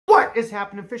What is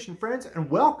happening, fishing friends, and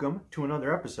welcome to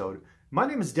another episode. My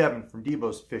name is Devin from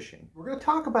DEBOs Fishing. We're going to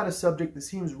talk about a subject that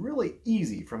seems really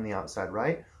easy from the outside,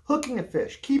 right? Hooking a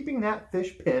fish, keeping that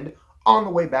fish pinned on the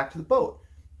way back to the boat.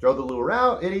 Throw the lure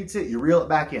out, it eats it, you reel it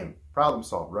back in. Problem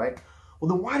solved, right? Well,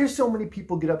 then why do so many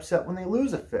people get upset when they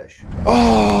lose a fish?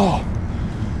 Oh,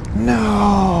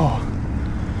 no.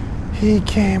 He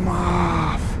came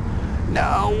off.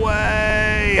 No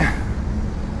way.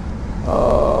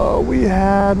 Oh, we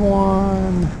had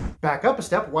one. Back up a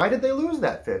step, why did they lose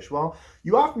that fish? Well,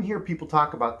 you often hear people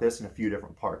talk about this in a few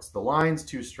different parts. The line's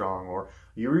too strong, or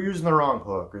you were using the wrong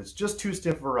hook, or it's just too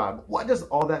stiff of a rod. What does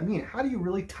all that mean? How do you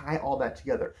really tie all that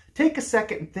together? Take a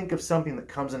second and think of something that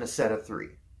comes in a set of three.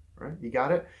 Right? You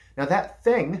got it? Now that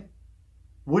thing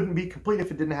wouldn't be complete if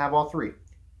it didn't have all three.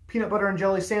 Peanut butter and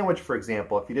jelly sandwich, for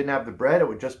example. If you didn't have the bread, it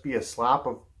would just be a slop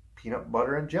of peanut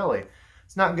butter and jelly.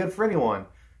 It's not good for anyone.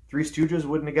 Three Stooges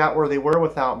wouldn't have got where they were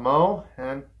without Mo.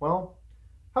 And, well,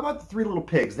 how about the Three Little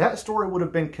Pigs? That story would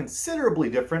have been considerably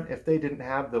different if they didn't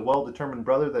have the well-determined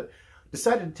brother that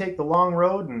decided to take the long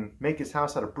road and make his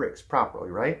house out of bricks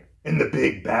properly, right? And the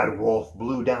big bad wolf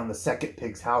blew down the second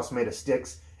pig's house made of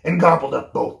sticks and gobbled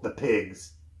up both the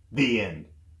pigs. The end.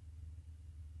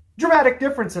 Dramatic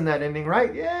difference in that ending,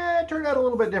 right? Yeah, it turned out a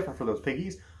little bit different for those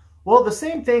piggies. Well, the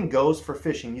same thing goes for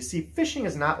fishing. You see, fishing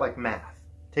is not like math.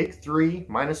 Take 3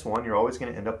 minus 1, you're always going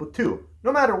to end up with 2.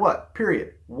 No matter what,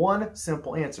 period. One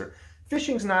simple answer.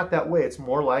 Fishing's not that way. It's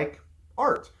more like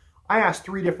art. I asked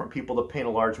 3 different people to paint a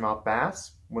largemouth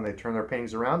bass. When they turn their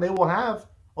paintings around, they will have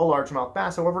a largemouth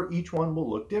bass. However, each one will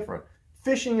look different.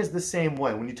 Fishing is the same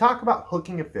way. When you talk about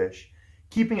hooking a fish,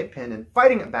 keeping it pinned, and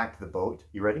fighting it back to the boat,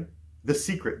 you ready? The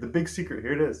secret, the big secret,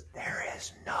 here it is. There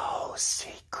is no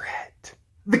secret.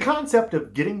 The concept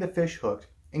of getting the fish hooked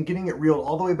and getting it reeled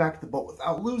all the way back to the boat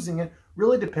without losing it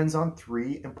really depends on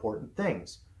 3 important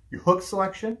things. Your hook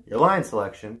selection, your line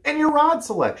selection, and your rod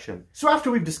selection. So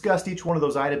after we've discussed each one of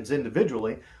those items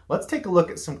individually, let's take a look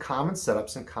at some common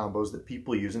setups and combos that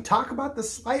people use and talk about the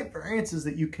slight variances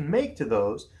that you can make to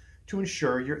those to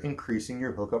ensure you're increasing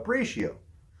your hookup ratio.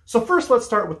 So first, let's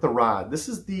start with the rod. This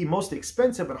is the most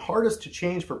expensive and hardest to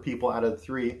change for people out of the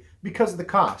 3 because of the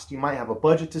cost. You might have a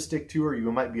budget to stick to, or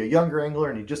you might be a younger angler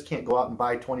and you just can't go out and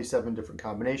buy 27 different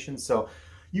combinations. So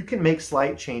you can make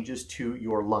slight changes to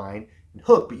your line and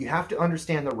hook, but you have to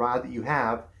understand the rod that you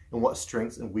have and what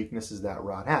strengths and weaknesses that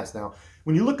rod has. Now,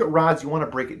 when you look at rods, you want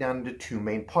to break it down into 2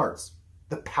 main parts: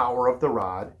 the power of the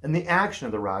rod and the action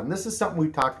of the rod. And this is something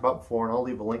we've talked about before, and I'll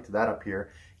leave a link to that up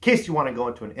here in case you want to go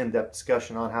into an in-depth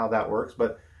discussion on how that works.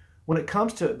 But when it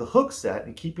comes to the hook set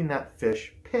and keeping that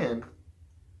fish pinned,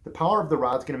 the power of the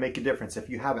rod is going to make a difference. If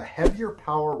you have a heavier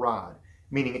power rod,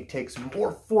 meaning it takes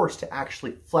more force to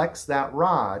actually flex that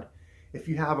rod, if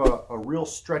you have a real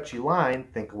stretchy line,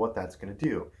 think of what that's going to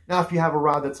do. Now, if you have a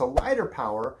rod that's a lighter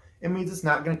power, it means it's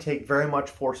not going to take very much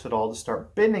force at all to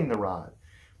start bending the rod.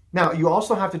 Now, you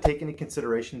also have to take into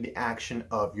consideration the action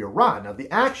of your rod. Now, the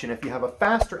action, if you have a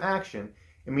faster action,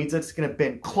 it means that it's going to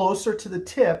bend closer to the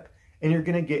tip and you're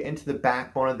going to get into the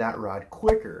backbone of that rod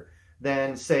quicker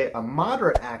than, say, a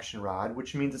moderate action rod,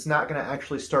 which means it's not going to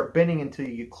actually start bending until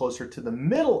you get closer to the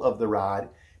middle of the rod,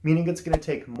 meaning it's going to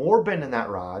take more bend in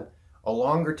that rod, a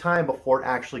longer time before it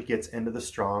actually gets into the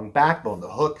strong backbone, the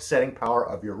hook setting power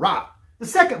of your rod. The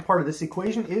second part of this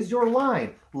equation is your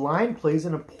line. Line plays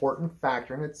an important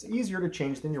factor, and it's easier to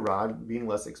change than your rod, being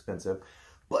less expensive.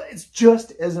 But it's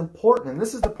just as important, and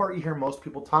this is the part you hear most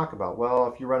people talk about. Well,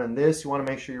 if you're running this, you want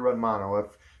to make sure you run mono.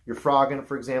 If you're frogging,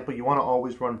 for example, you want to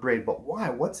always run braid. But why?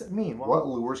 What's it mean? What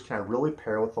lures can I really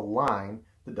pair with a line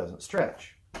that doesn't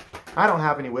stretch? I don't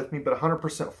have any with me, but 100%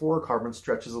 fluorocarbon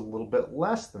stretches a little bit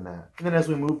less than that. And then as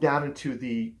we move down into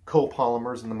the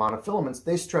copolymers and the monofilaments,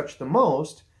 they stretch the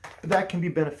most, but that can be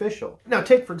beneficial. Now,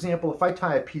 take, for example, if I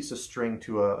tie a piece of string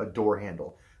to a door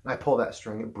handle, and I pull that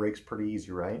string, it breaks pretty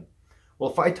easy, right?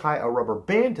 Well, if I tie a rubber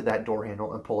band to that door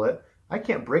handle and pull it, I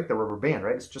can't break the rubber band,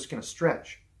 right? It's just going to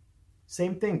stretch.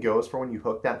 Same thing goes for when you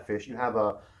hook that fish. You have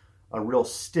a real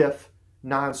stiff,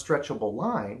 non-stretchable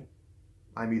line.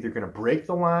 I'm either going to break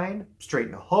the line,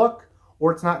 straighten the hook,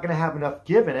 or it's not going to have enough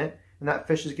give in it, and that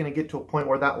fish is going to get to a point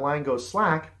where that line goes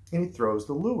slack, and he throws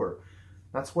the lure.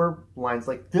 That's where lines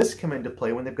like this come into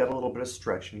play when they've got a little bit of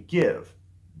stretch and give.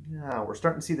 Now, we're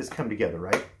starting to see this come together,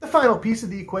 right? The final piece of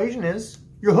the equation is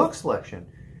your hook selection.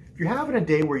 If you're having a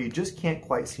day where you just can't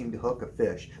quite seem to hook a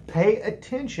fish, pay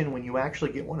attention when you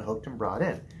actually get one hooked and brought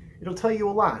in. It'll tell you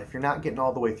a lot. If you're not getting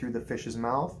all the way through the fish's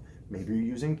mouth, maybe you're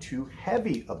using too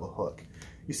heavy of a hook.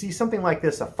 You see, something like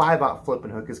this, a 5/0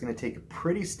 flipping hook, is going to take a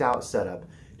pretty stout setup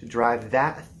to drive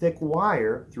that thick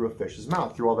wire through a fish's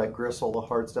mouth, through all that gristle, the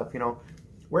hard stuff, you know.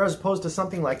 Whereas opposed to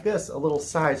something like this, a little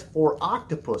size 4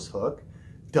 octopus hook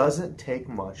doesn't take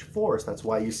much force. That's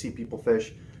why you see people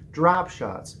fish drop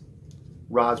shots,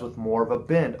 rods with more of a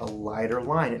bend, a lighter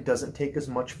line. It doesn't take as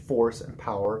much force and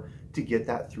power to get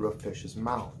that through a fish's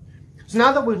mouth. So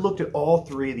now that we've looked at all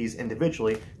three of these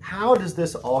individually, how does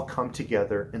this all come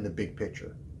together in the big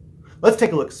picture? Let's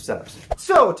take a look at some setups.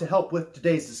 So to help with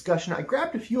today's discussion, I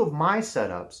grabbed a few of my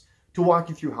setups to walk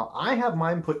you through how I have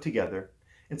mine put together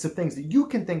and some things that you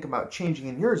can think about changing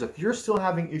in yours if you're still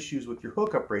having issues with your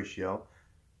hookup ratio.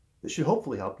 This should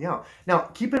hopefully help you out. Now,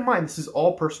 keep in mind, this is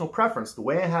all personal preference. The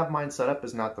way I have mine set up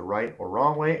is not the right or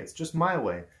wrong way. It's just my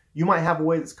way. You might have a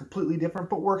way that's completely different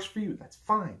but works for you. That's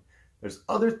fine. There's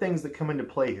other things that come into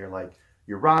play here, like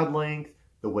your rod length,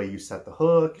 the way you set the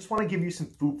hook. I just want to give you some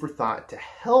food for thought to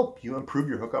help you improve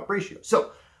your hookup ratio.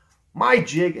 So, my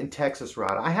jig and Texas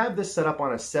rod, I have this set up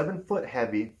on a 7-foot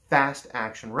heavy, fast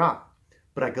action rod.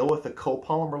 But I go with a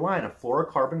copolymer line, a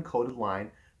fluorocarbon coated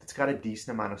line that's got a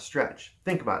decent amount of stretch.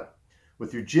 Think about it.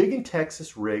 With your jig and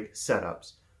Texas rig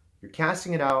setups, you're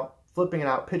casting it out, flipping it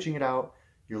out, pitching it out,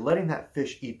 you're letting that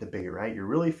fish eat the bait, right? You're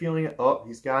really feeling it. Oh,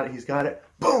 he's got it, he's got it.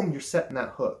 Boom, you're setting that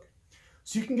hook.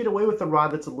 So you can get away with a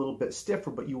rod that's a little bit stiffer,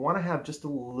 but you want to have just a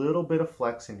little bit of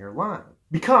flex in your line.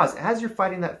 Because as you're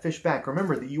fighting that fish back,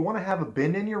 remember that you want to have a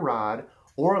bend in your rod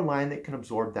or a line that can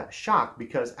absorb that shock,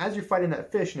 because as you're fighting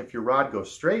that fish, and if your rod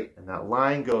goes straight and that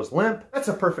line goes limp, that's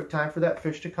a perfect time for that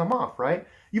fish to come off, right?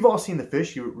 You've all seen the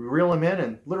fish, you reel him in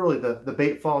and literally the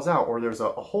bait falls out, or there's a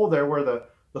hole there where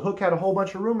the hook had a whole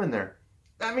bunch of room in there.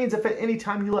 That means if at any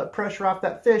time you let pressure off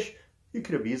that fish, you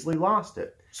could have easily lost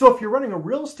it. So if you're running a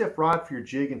real stiff rod for your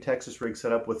jig and Texas rig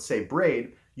setup with, say,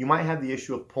 braid, you might have the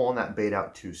issue of pulling that bait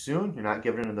out too soon. You're not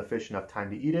giving the fish enough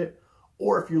time to eat it.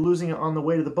 Or if you're losing it on the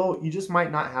way to the boat, you just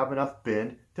might not have enough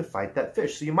bend to fight that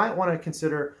fish. So you might want to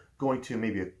consider going to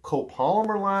maybe a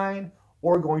copolymer line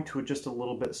or going to just a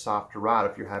little bit softer rod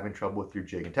if you're having trouble with your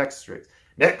jig and Texas rigs.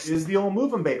 Next is the old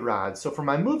moving bait rod. So for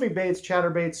my moving baits,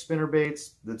 chatter baits, spinner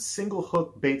baits, the single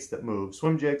hook baits that move,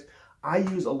 swim jigs, I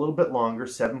use a little bit longer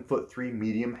 7'3"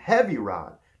 medium heavy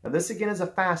rod. Now this again is a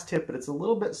fast tip, but it's a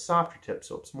little bit softer tip,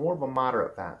 so it's more of a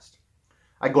moderate fast.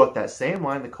 I go with that same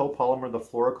line, the copolymer, the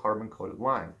fluorocarbon coated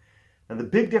line. Now the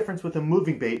big difference with a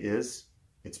moving bait is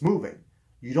it's moving.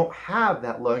 You don't have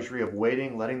that luxury of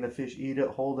waiting, letting the fish eat it,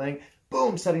 holding,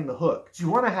 boom, setting the hook. So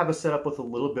you want to have a setup with a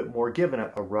little bit more give in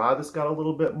it, a rod that's got a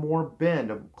little bit more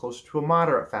bend, closer to a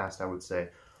moderate fast, I would say,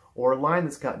 or a line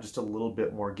that's got just a little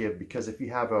bit more give, because if you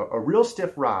have a real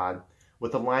stiff rod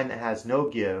with a line that has no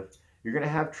give, you're going to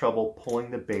have trouble pulling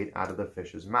the bait out of the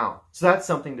fish's mouth. So that's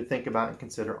something to think about and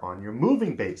consider on your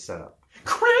moving bait setup.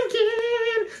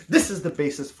 Cranking! This is the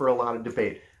basis for a lot of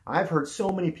debate. I've heard so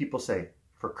many people say,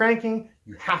 for cranking,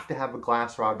 you have to have a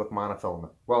glass rod with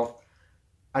monofilament. Well,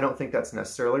 I don't think that's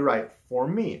necessarily right for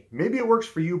me. Maybe it works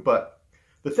for you, but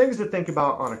the things to think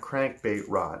about on a crankbait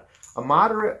rod. A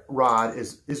moderate rod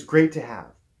is great to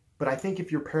have, but I think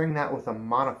if you're pairing that with a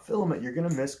monofilament, you're going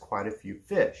to miss quite a few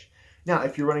fish. Now,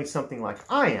 if you're running something like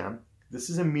I am, this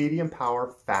is a medium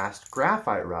power, fast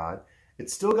graphite rod.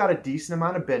 It's still got a decent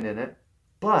amount of bend in it,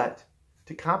 but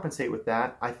to compensate with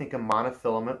that, I think a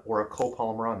monofilament or a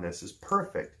copolymer on this is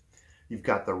perfect. You've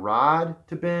got the rod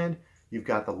to bend, you've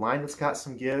got the line that's got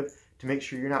some give to make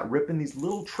sure you're not ripping these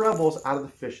little trebles out of the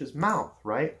fish's mouth,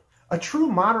 right? A true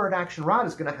moderate action rod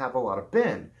is going to have a lot of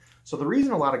bend. So the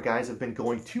reason a lot of guys have been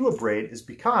going to a braid is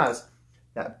because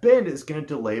that bend is going to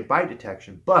delay bite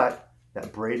detection, but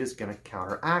that braid is going to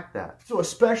counteract that. So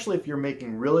especially if you're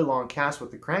making really long casts with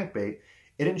the crankbait,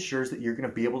 it ensures that you're going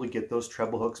to be able to get those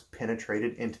treble hooks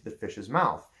penetrated into the fish's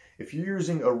mouth. If you're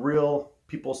using a real,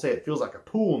 people say it feels like a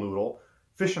pool noodle,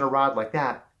 fishing a rod like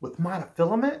that, with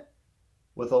monofilament,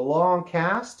 with a long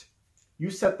cast, you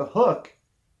set the hook,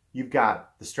 you've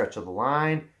got the stretch of the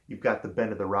line, you've got the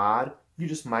bend of the rod, you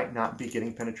just might not be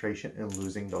getting penetration and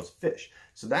losing those fish.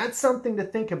 So that's something to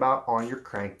think about on your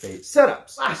crankbait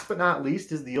setups. Last but not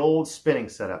least is the old spinning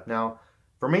setup. Now,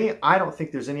 for me, I don't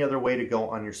think there's any other way to go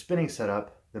on your spinning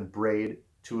setup than braid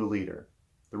to a leader.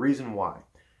 The reason why?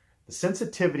 The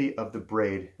sensitivity of the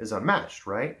braid is unmatched,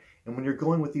 right? And when you're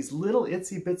going with these little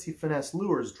itsy bitsy finesse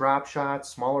lures, drop shots,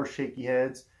 smaller shaky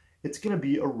heads, it's going to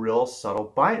be a real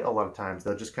subtle bite a lot of times.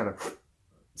 They'll just kind of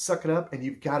suck it up, and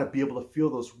you've got to be able to feel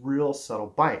those real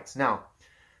subtle bites. Now,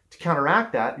 to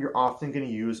counteract that, you're often going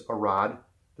to use a rod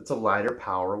that's a lighter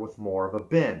power with more of a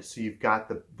bend. So you've got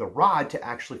the rod to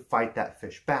actually fight that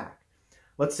fish back.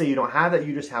 Let's say you don't have that,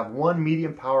 you just have one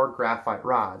medium power graphite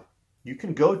rod. You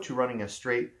can go to running a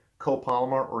straight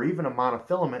copolymer, or even a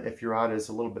monofilament if your rod is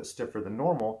a little bit stiffer than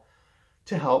normal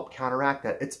to help counteract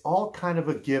that. It's all kind of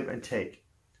a give and take.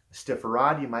 A stiffer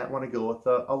rod, you might want to go with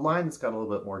a line that's got a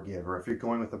little bit more give. Or if you're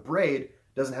going with a braid,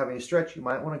 doesn't have any stretch, you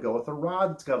might want to go with a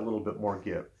rod that's got a little bit more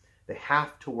give. They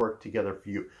have to work together for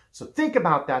you. So think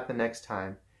about that the next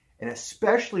time, and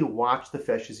especially watch the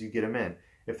fish as you get them in.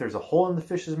 If there's a hole in the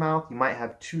fish's mouth, you might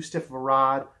have too stiff of a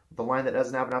rod with a line that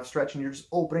doesn't have enough stretch, and you're just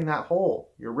opening that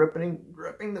hole. You're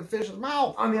gripping the fish's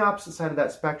mouth. On the opposite side of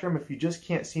that spectrum, if you just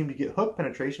can't seem to get hook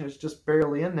penetration, it's just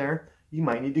barely in there, you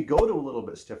might need to go to a little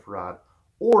bit stiffer rod,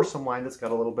 or some line that's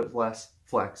got a little bit less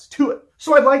flex to it.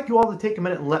 So I'd like you all to take a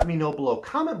minute and let me know below.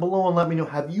 Comment below and let me know,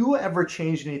 have you ever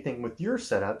changed anything with your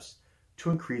setups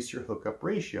to increase your hookup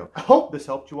ratio? I hope this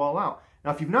helped you all out.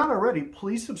 Now, if you've not already,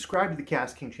 please subscribe to the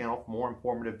KastKing channel for more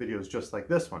informative videos just like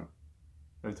this one.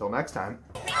 Until next time.